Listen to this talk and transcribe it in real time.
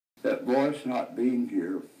that voice not being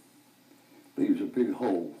here leaves a big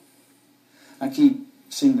hole. I keep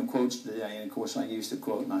seeing the quotes today, and of course I used to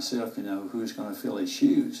quote myself, you know, who's going to fill his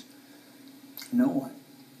shoes? No one.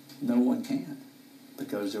 No one can,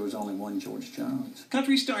 because there was only one George Jones.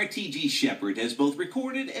 Country star T.G. Sheppard has both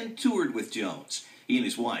recorded and toured with Jones. He and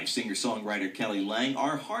his wife, singer-songwriter Kelly Lang,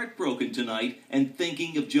 are heartbroken tonight and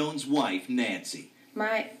thinking of Jones' wife, Nancy.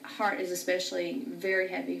 My heart is especially very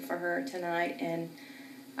heavy for her tonight, and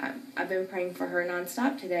I've been praying for her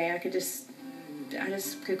nonstop today. I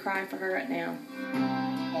just could cry for her right now.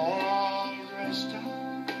 All dressed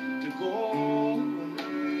up to go away.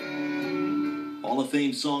 Hall of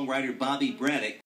Fame songwriter Bobby Braddock